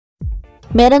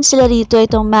Meron sila rito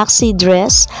itong Maxi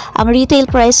Dress. Ang retail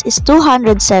price is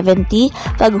 270,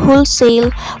 pag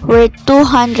wholesale worth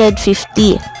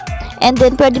 250. And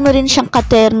then pwede mo rin siyang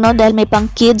katerno dahil may pang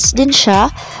kids din siya.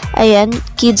 Ayan,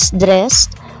 kids dress.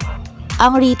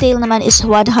 Ang retail naman is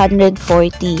 140.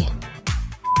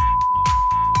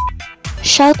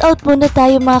 Shoutout muna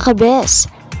tayo mga kabes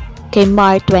kay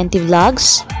Mar20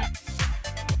 Vlogs,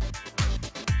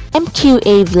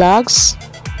 MQA Vlogs,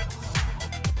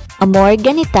 Amor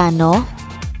Ganitano,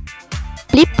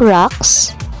 Flip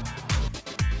Rocks,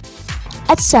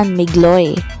 at San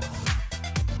Migloy.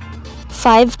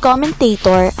 5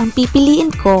 commentator ang pipiliin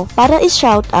ko para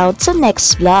i-shoutout sa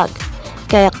next vlog.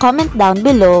 Kaya comment down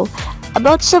below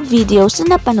about sa videos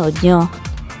na napanood nyo.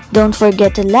 Don't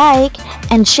forget to like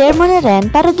and share mo na rin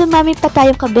para dumami pa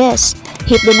tayong kabes.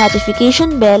 Hit the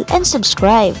notification bell and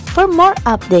subscribe for more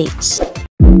updates.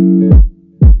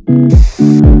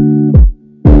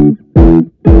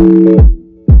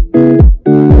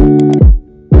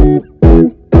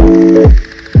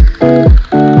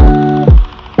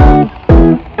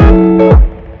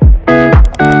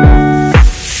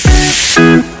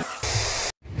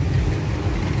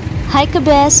 Hi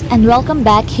kabes, and welcome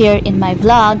back here in my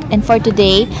vlog. And for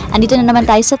today, andito na naman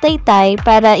tayo sa Taytay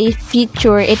para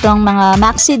i-feature itong mga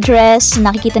maxi dress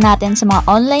na nakikita natin sa mga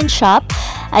online shop.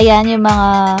 Ayan yung mga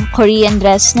Korean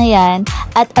dress na yan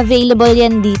at available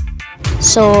yan dito.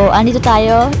 So, andito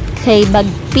tayo kay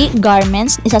Bagpi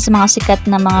Garments, isa sa mga sikat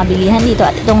na mga bilihan dito,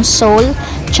 at itong Seoul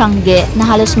Tiangge na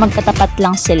halos magkatapat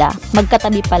lang sila.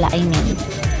 Magkatabi pala, I mean.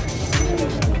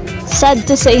 Sad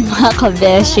to say mga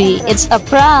kabeshi, it's a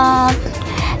prank!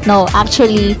 No,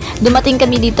 actually, dumating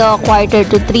kami dito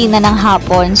 2:45 na ng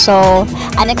hapon. So,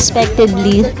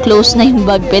 unexpectedly, close na yung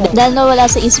Bagpi. Dahil nawala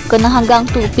sa isip ko na hanggang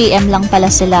 2 PM lang pala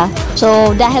sila.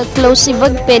 So, dahil close si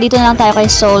Bagpi, dito na lang tayo kay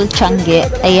Seoul Tiangge.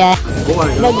 Ayan.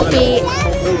 Bagpi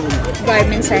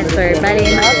Garment Center.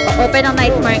 Bali, open ang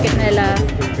night market nila.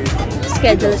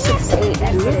 Schedule 6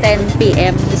 AM to 10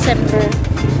 PM. December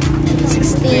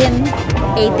 16,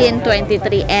 18,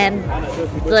 23, and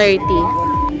 30.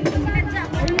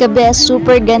 Kabe,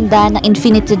 super ganda ng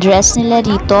infinity dress nila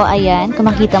rito. Ayan, kung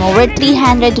makita mo, worth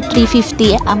 300 to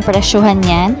 350 ang presyohan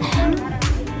yan.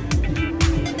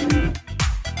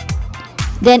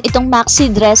 Then, itong maxi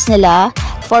dress nila,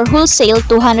 for wholesale,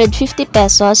 250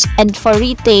 pesos, and for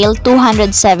retail,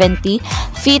 270.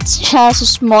 Fits siya sa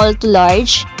small to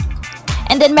large.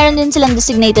 And then, meron din silang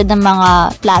designated ng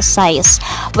mga plus size.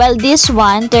 Well, this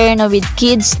one, turn with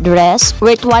kids dress,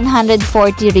 worth 140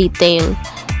 retail.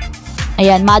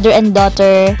 Ayan, mother and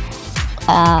daughter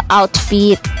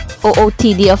outfit.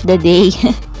 OOTD of the day.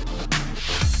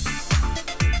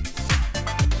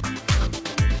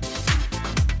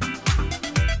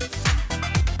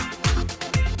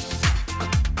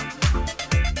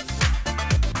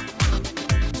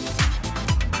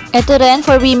 Ito rin,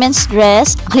 for women's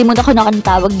dress, kalimutan ko na anong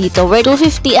tawag dito. Worth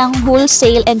 250 ang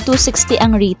wholesale and 260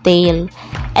 ang retail.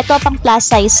 Ito pang plus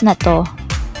size na to.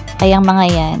 Ayang mga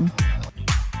yan.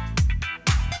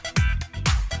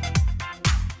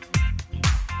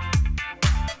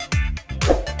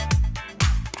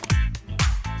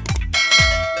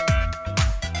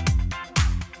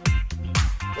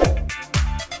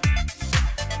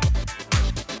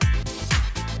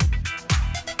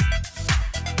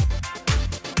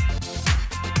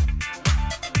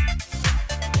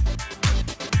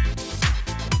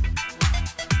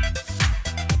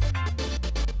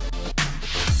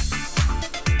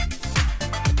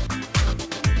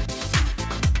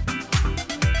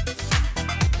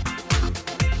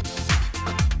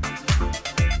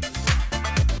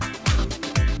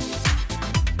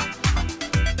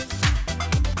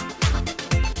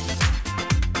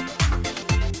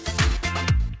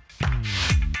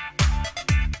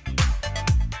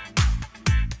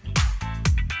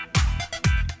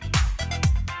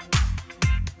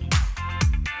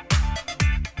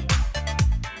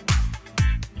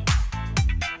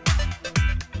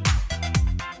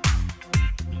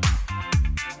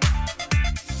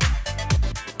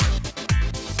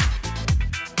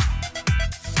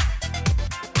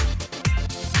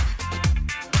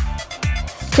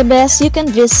 Kabes, you can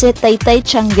visit Taytay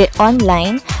Tiangge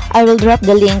online. I will drop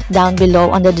the link down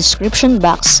below on the description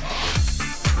box.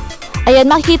 Ayan,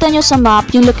 makikita nyo sa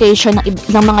map yung location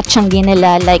ng mga Tiangge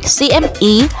nila like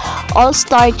CME,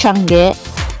 All-Star Tiangge,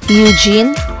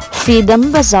 Eugene, Freedom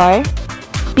Bazaar,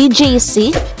 PJC,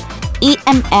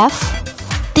 EMF,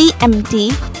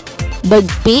 TMT,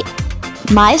 Bagpi,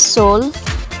 My Soul,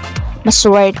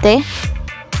 Maswerte,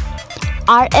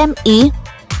 RME,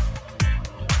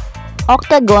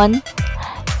 Octagon,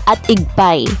 at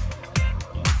Igpai.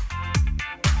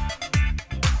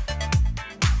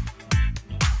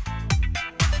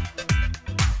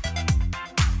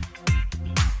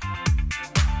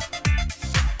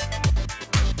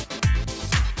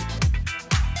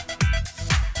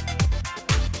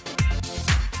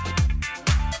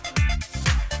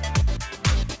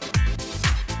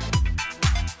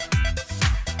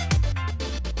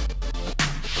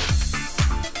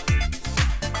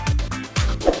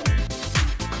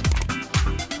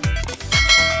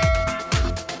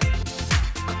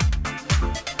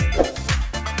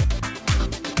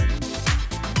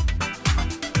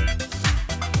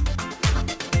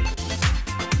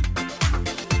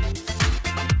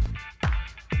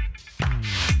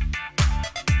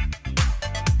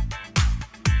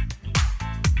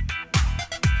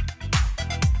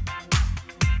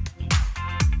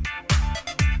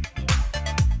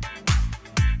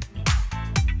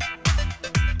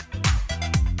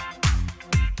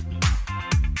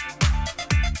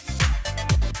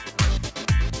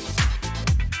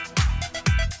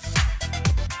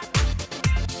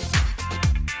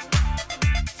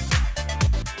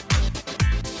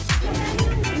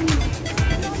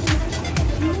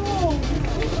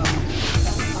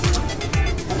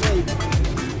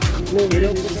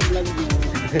 Ilaw ko sa vlog.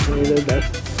 Ilaw daw.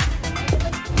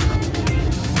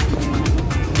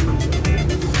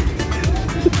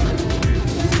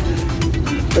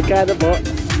 Magkano po?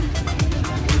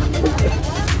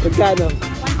 Magkano?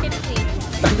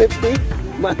 150.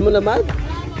 150? Mahal mo naman?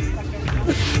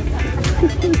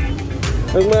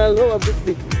 Ang mahal mo,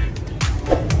 150.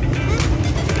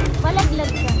 Malaglag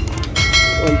ka.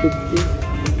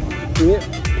 150. Sige.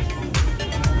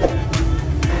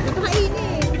 Ito kainin.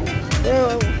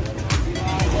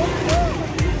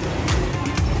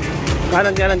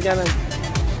 Kanan, kanan, kanan.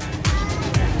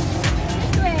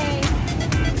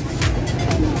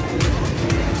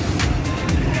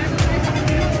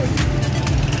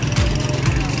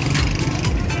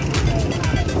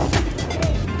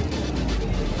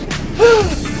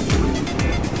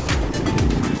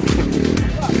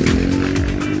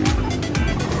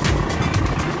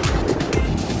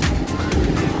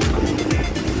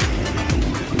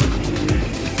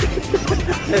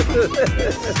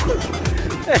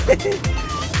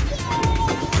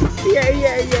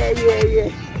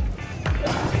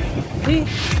 Yeah.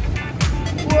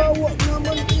 Wow,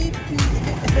 naman pipi.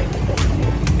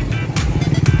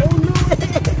 Oh no.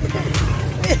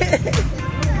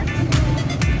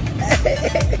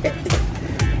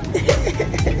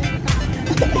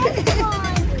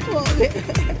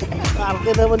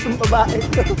 Karte naman itong babae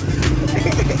ito.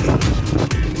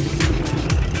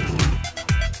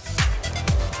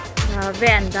 Grabe,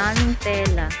 ang daming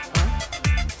tela. Oh?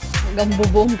 Hanggang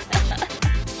bubong.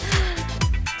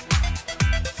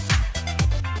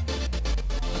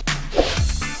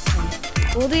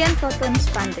 Puro yan cotton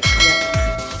spandex.